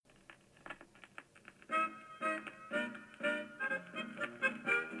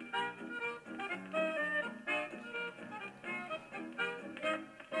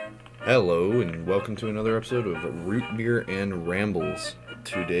Hello, and welcome to another episode of RootBeer and Rambles.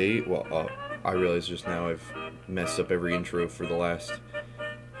 Today, I realize just now I've messed up every intro for the last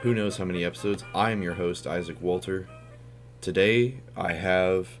who knows how many episodes. I am your host, Isaac Walter. Today, I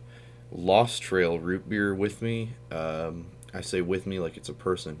have Lost Trail Root Beer with me. I say with me like it's a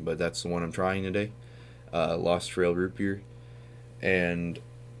person, but that's the one I'm trying today. Lost Trail Root Beer. And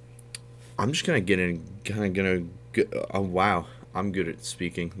I'm just gonna get in, wow, I'm good at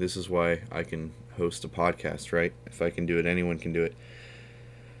speaking. This is why I can host a podcast, right? If I can do it, anyone can do it.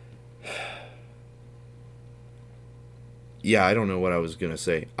 Yeah, I don't know what I was gonna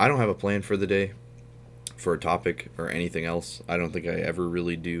say. I don't have a plan for the day, for a topic or anything else. I don't think I ever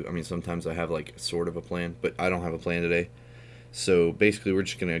really do. I mean, sometimes I have like sort of a plan, but I don't have a plan today. So basically, we're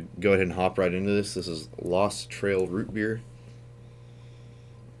just gonna go ahead and hop right into this. This is Lost Trail Root Beer,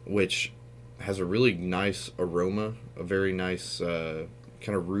 which has a really nice aroma, a very nice kind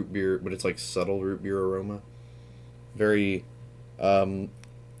of root beer, but it's like subtle root beer aroma. Very, I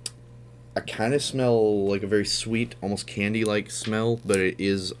kind of smell like a very sweet, almost candy-like smell, but it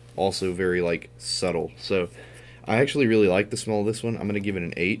is also very like subtle. So I actually really like the smell of this one. I'm going to give it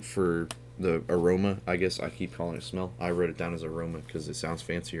an 8 for the aroma. I guess I keep calling it smell. I wrote it down as aroma because it sounds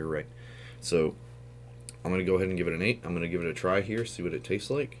fancier, right? So I'm going to go ahead and give it an 8. I'm going to give it a try here, see what it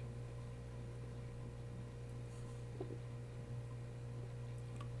tastes like.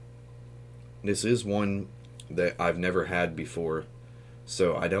 This is one that I've never had before,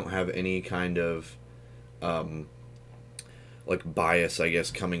 so I don't have any kind of like bias, I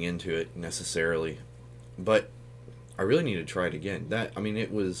guess, coming into it necessarily. But I really need to try it again.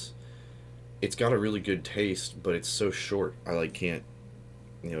 It's got a really good taste, but it's so short. I like can't,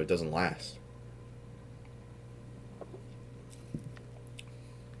 it doesn't last.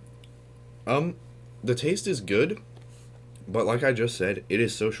 The taste is good, but like I just said, it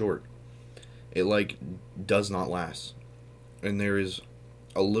is so short. It like does not last, and there is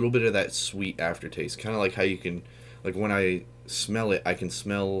a little bit of that sweet aftertaste, kind of like how you can, like when I smell it, I can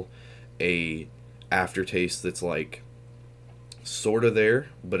smell a aftertaste that's like sort of there,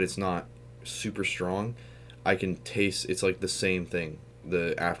 but it's not super strong. I can taste it's like the same thing.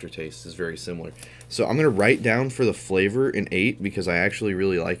 The aftertaste is very similar. So I'm gonna write down for the flavor an 8 because I actually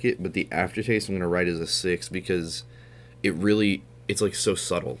really like it, but the aftertaste I'm gonna write as a 6 because it's like so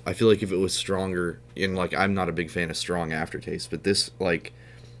subtle. I feel like if it was stronger, and like I'm not a big fan of strong aftertaste, but this like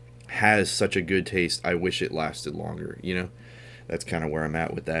has such a good taste. I wish it lasted longer, That's kind of where I'm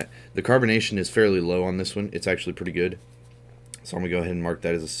at with that. The carbonation is fairly low on this one. It's actually pretty good. So I'm going to go ahead and mark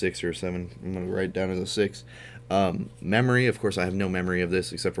that as a 6 or a 7. I'm going to write it down as a 6. Memory, of course, I have no memory of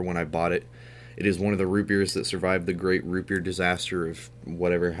this except for when I bought it. It is one of the root beers that survived the great root beer disaster of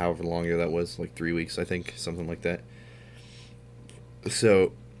however long ago that was, like 3 weeks, I think, something like that.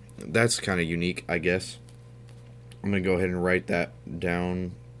 So that's kind of unique, I guess. I'm going to go ahead and write that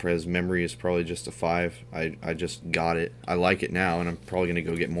down. Because memory is probably just a 5. I just got it. I like it now, and I'm probably going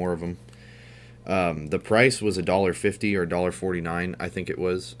to go get more of them. The price was $1.50 or $1.49, I think it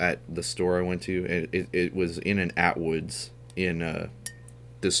was, at the store I went to. It was in an Atwoods in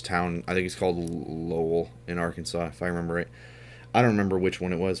this town. I think it's called Lowell in Arkansas, if I remember right. I don't remember which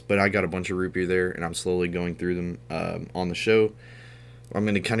one it was, but I got a bunch of root beer there, and I'm slowly going through them on the show. I'm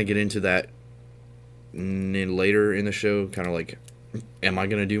going to kind of get into that later in the show, kind of like, am I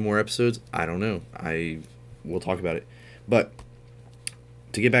going to do more episodes? I don't know. We'll talk about it. But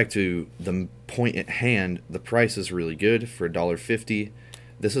to get back to the point at hand, the price is really good for $1.50.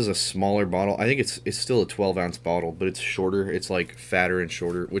 This is a smaller bottle. I think it's still a 12-ounce bottle, but it's shorter. It's like fatter and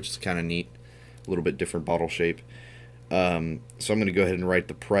shorter, which is kind of neat. A little bit different bottle shape. So I'm going to go ahead and write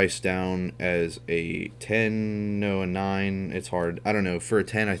the price down as a 10, no, a 9. It's hard. I don't know. For a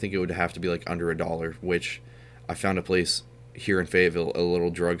 10, I think it would have to be like under $1, which I found a place here in Fayetteville, a little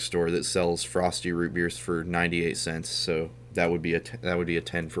drugstore that sells frosty root beers for 98 cents. So that would be a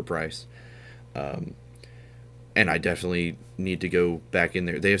 10 for price. And I definitely need to go back in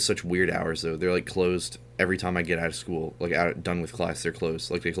there. They have such weird hours though. They're like closed every time I get out of school, like done with class, they're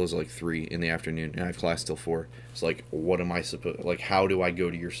closed. Like they close at like 3 in the afternoon, and I have class till 4. It's like, what am I supposed? Like, how do I go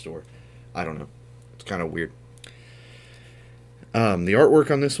to your store? I don't know. It's kind of weird. The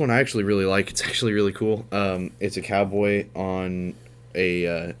artwork on this one I actually really like. It's actually really cool. It's a cowboy on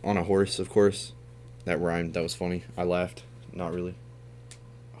a horse, of course. That rhymed. That was funny. I laughed. Not really.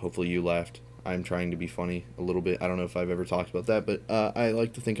 Hopefully you laughed. I'm trying to be funny a little bit. I don't know if I've ever talked about that, but I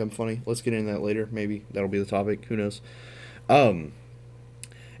like to think I'm funny. Let's get into that later. Maybe that'll be the topic. Who knows?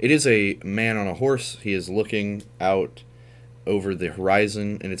 It is a man on a horse. He is looking out over the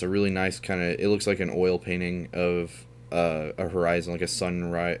horizon, and it's a really nice kind of... It looks like an oil painting of a horizon, like a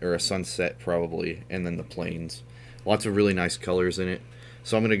sunrise or a sunset probably, and then the plains. Lots of really nice colors in it.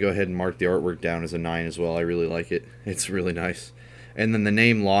 So I'm gonna go ahead and mark the artwork down as a 9 as well. I really like it. It's really nice. And then the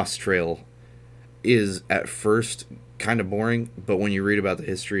name Lost Trail is at first kind of boring, but when you read about the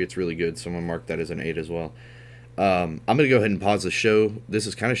history, it's really good. So I'm gonna mark that as an 8 as well. I'm gonna go ahead and pause the show. This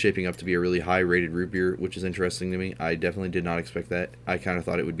is kind of shaping up to be a really high rated root beer, which is interesting to me. I definitely did not expect that. I kind of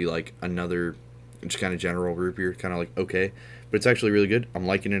thought it would be like another just kind of general root beer, kind of like okay, but it's actually really good. I'm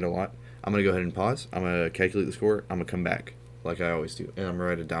liking it a lot. I'm gonna go ahead and pause. I'm gonna calculate the score. I'm gonna come back like I always do, and I'm gonna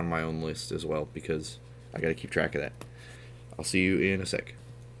write it down on my own list as well because I gotta keep track of that. I'll see you in a sec.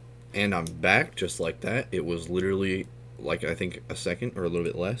 And I'm back just like that. It was literally like I think a second or a little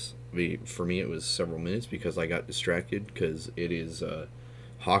bit less. For me, it was several minutes because I got distracted because it is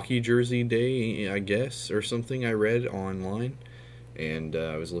hockey jersey day, I guess, or something I read online. And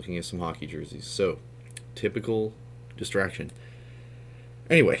I was looking at some hockey jerseys. So, typical distraction.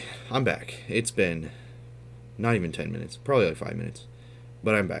 Anyway, I'm back. It's been not even 10 minutes, probably like 5 minutes.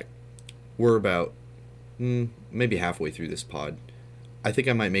 But I'm back. We're about maybe halfway through this pod. I think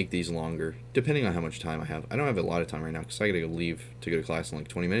I might make these longer, depending on how much time I have. I don't have a lot of time right now because I gotta leave to go to class in like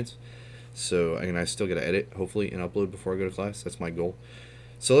 20 minutes. So, I still gotta edit, hopefully, and upload before I go to class. That's my goal.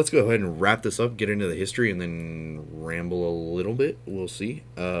 So let's go ahead and wrap this up, get into the history, and then ramble a little bit. We'll see.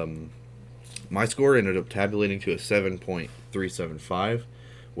 My score ended up tabulating to a 7.375,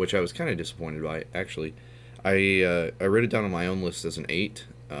 which I was kind of disappointed by, actually. I wrote it down on my own list as an 8.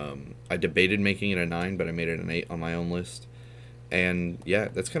 I debated making it a 9, but I made it an 8 on my own list. And yeah,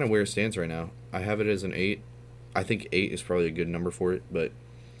 that's kind of where it stands right now. I have it as an 8. I think 8 is probably a good number for it, but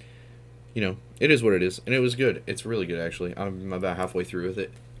it is what it is, and it was good. It's really good, actually. I'm about halfway through with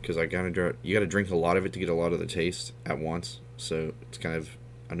it because you got to drink a lot of it to get a lot of the taste at once. So it's kind of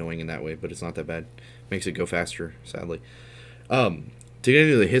annoying in that way, but it's not that bad. Makes it go faster, sadly. To get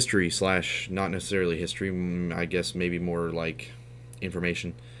into the history / not necessarily history, I guess maybe more like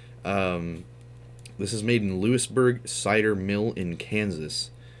information. This is made in Lewisburg Cider Mill in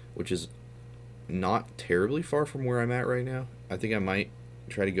Kansas, which is not terribly far from where I'm at right now. I think I might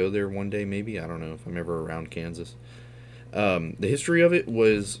try to go there one day, maybe. I don't know if I'm ever around Kansas. The history of it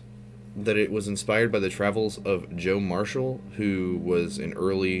was that it was inspired by the travels of Joe Marshall, who was an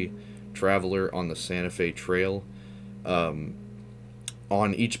early traveler on the Santa Fe Trail. On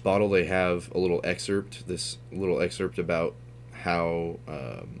each bottle they have a little excerpt, about how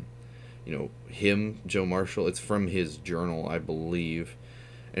him, Joe Marshall, it's from his journal, I believe,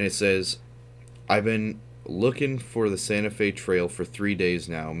 and it says, "I've been looking for the Santa Fe Trail for 3 days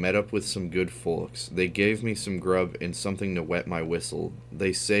now. Met up with some good folks. They gave me some grub and something to wet my whistle.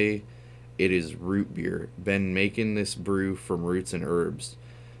 They say it is root beer. Been making this brew from roots and herbs.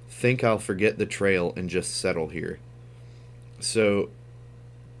 Think I'll forget the trail and just settle here." So,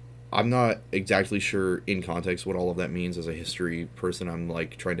 I'm not exactly sure in context what all of that means. As a history person, I'm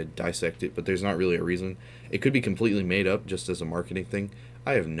like trying to dissect it, but there's not really a reason. It could be completely made up just as a marketing thing.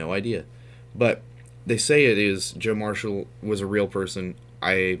 I have no idea. But they say it is. Joe Marshall was a real person.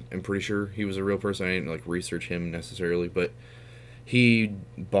 I am pretty sure he was a real person. I didn't research him necessarily, but he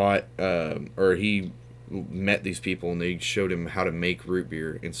he met these people and they showed him how to make root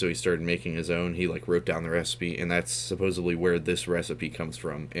beer, and so he started making his own. He wrote down the recipe, and that's supposedly where this recipe comes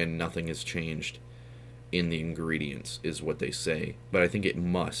from, and nothing has changed in the ingredients is what they say. But I think it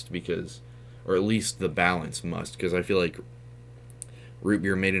must, because, or at least the balance must, because I feel like root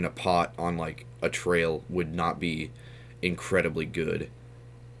beer made in a pot on a trail would not be incredibly good.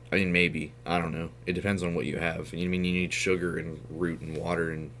 I mean, maybe, I don't know, it depends on what you have. You need sugar and root and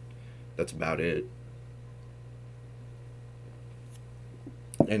water, and that's about it.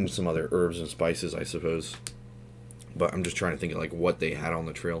 And some other herbs and spices, I suppose. But I'm just trying to think of what they had on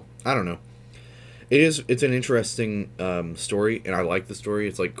the trail. I don't know. It's an interesting story, and I like the story.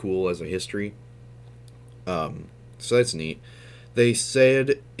 It's cool as a history. So that's neat. They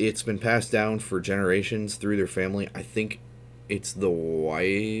said it's been passed down for generations through their family. I think it's the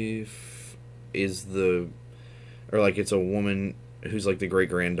wife it's a woman who's the great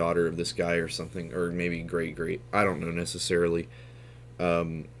granddaughter of this guy or something, or maybe great. I don't know necessarily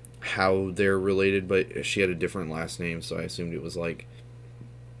how they're related, but she had a different last name, so I assumed it was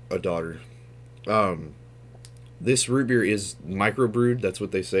a daughter. This root beer is microbrewed. That's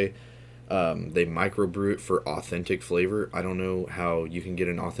what they say. They microbrew it for authentic flavor. I don't know how you can get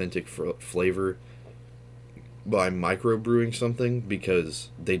an authentic flavor by microbrewing something, because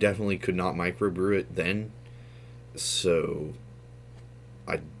they definitely could not microbrew it then. So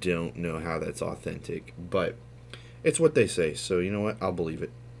I don't know how that's authentic, but it's what they say, so you know what? I'll believe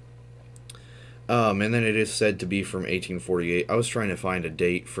it. And then it is said to be from 1848. I was trying to find a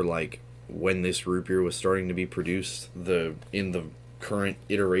date for like when this root beer was starting to be produced, in the current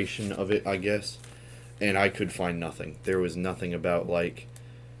iteration of it, I guess. And I could find nothing. There was nothing about like,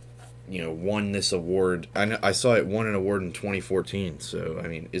 won this award. I saw it won an award in 2014. So I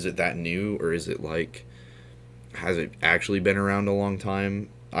mean, is it that new, or is it like, has it actually been around a long time?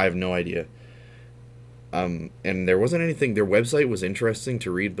 I have no idea. And there wasn't anything. Their website was interesting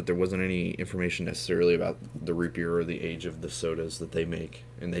to read, but there wasn't any information necessarily about the root beer or the age of the sodas that they make.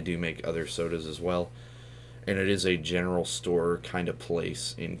 And they do make other sodas as well. And it is a general store kind of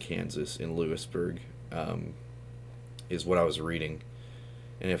place in Kansas, in Lewisburg, is what I was reading.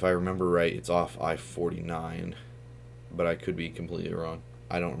 And if I remember right, it's off I-49, but I could be completely wrong.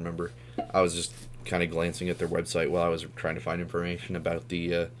 I don't remember. I was just kind of glancing at their website while I was trying to find information about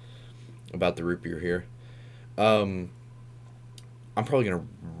the root beer here. I'm probably gonna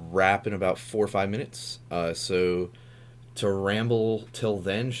wrap in about 4 or 5 minutes. So to ramble till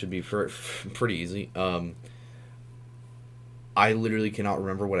then should be pretty easy. I literally cannot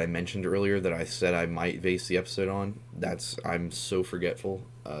remember what I mentioned earlier that I said I might base the episode on. I'm so forgetful.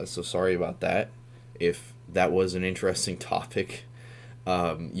 So sorry about that. If that was an interesting topic,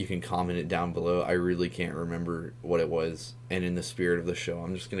 you can comment it down below. I really can't remember what it was. And in the spirit of the show,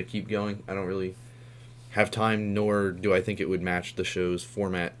 I'm just going to keep going. I don't really have time, nor do I think it would match the show's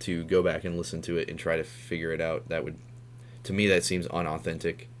format to go back and listen to it and try to figure it out. To me, that seems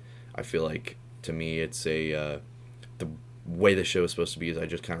unauthentic. I feel like, to me, it's the way the show is supposed to be is I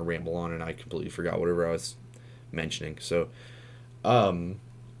just kind of ramble on and I completely forgot whatever I was mentioning. So,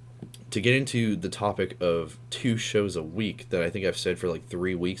 to get into the topic of 2 shows a week that I think I've said for like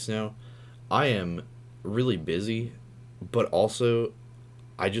 3 weeks now, I am really busy, but also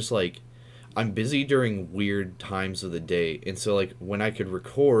I'm busy during weird times of the day. And so like when I could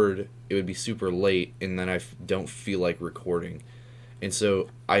record, it would be super late and then I don't feel like recording. And so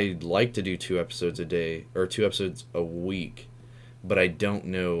I'd like to do 2 episodes a day or 2 episodes a week, but I don't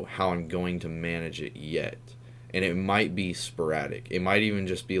know how I'm going to manage it yet. And it might be sporadic. It might even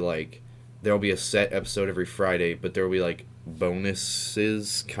just be like there'll be a set episode every Friday, but there'll be like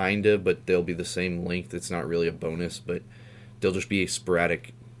bonuses kind of, but they'll be the same length. It's not really a bonus, but they'll just be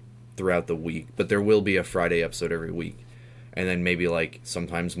sporadic throughout the week. But there will be a Friday episode every week. And then maybe like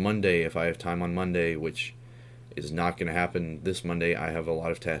sometimes Monday if I have time on Monday, which is not going to happen this Monday. I have a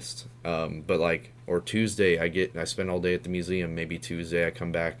lot of tests. But like, or Tuesday, I spend all day at the museum. Maybe Tuesday I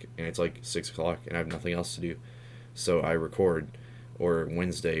come back and it's like 6 o'clock and I have nothing else to do. So I record, or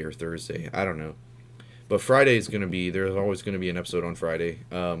Wednesday or Thursday. I don't know. But Friday is going to be, there's always going to be an episode on Friday.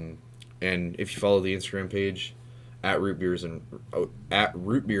 And if you follow the Instagram page at RootBeer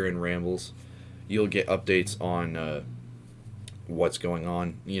and Rambles, you'll get updates on what's going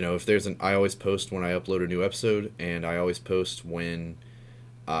on. If there's I always post when I upload a new episode, and I always post when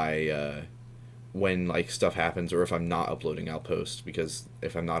when like stuff happens, or if I'm not uploading, I'll post, because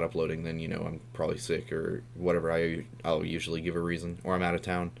if I'm not uploading, then I'm probably sick or whatever. I'll usually give a reason, or I'm out of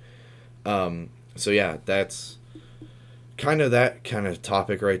town. So yeah, that's that kind of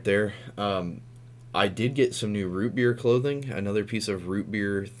topic right there. I did get some new root beer clothing, another piece of root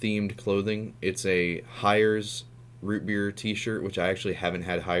beer themed clothing. It's a Hires root beer t-shirt, which I actually haven't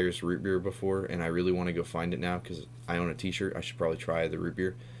had Hires root beer before, and I really want to go find it now because I own a t-shirt. I should probably try the root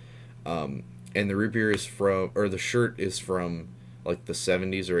beer. And the root beer the shirt is from like the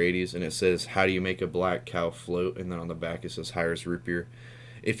 70s or 80s, and it says, "How do you make a black cow float?" And then on the back it says Hires root beer.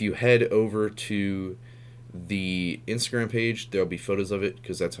 If you head over to the Instagram page, there'll be photos of it,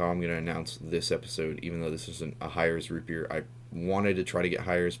 because that's how I'm going to announce this episode, even though this isn't a Hires root beer. I wanted to try to get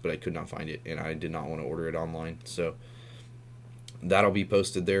Hires, but I could not find it, and I did not want to order it online. So that'll be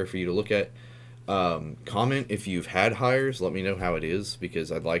posted there for you to look at. Comment if you've had Hires. Let me know how it is,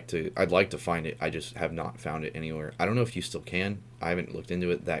 because I'd like to find it. I just have not found it anywhere. I don't know if you still can. I haven't looked into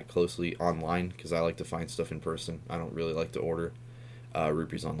it that closely online, because I like to find stuff in person. I don't really like to order root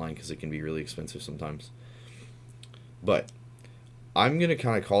beers online, because it can be really expensive sometimes. But I'm going to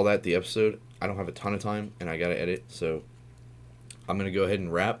kind of call that the episode. I don't have a ton of time, and I got to edit, so I'm going to go ahead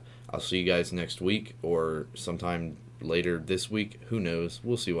and wrap. I'll see you guys next week, or sometime later this week. Who knows?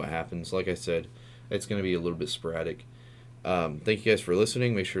 We'll see what happens. Like I said, it's going to be a little bit sporadic. Thank you guys for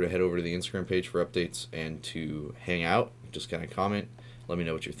listening. Make sure to head over to the Instagram page for updates and to hang out. Just kind of comment. Let me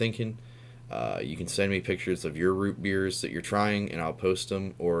know what you're thinking. You can send me pictures of your root beers that you're trying, and I'll post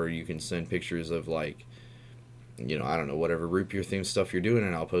them. Or you can send pictures of, like, I don't know, whatever root beer themed stuff you're doing,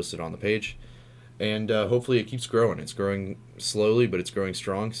 and I'll post it on the page. And hopefully it keeps growing. It's growing slowly, but it's growing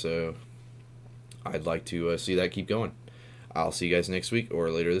strong, so I'd like to see that keep going. I'll see you guys next week or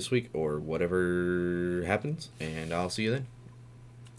later this week or whatever happens, and I'll see you then.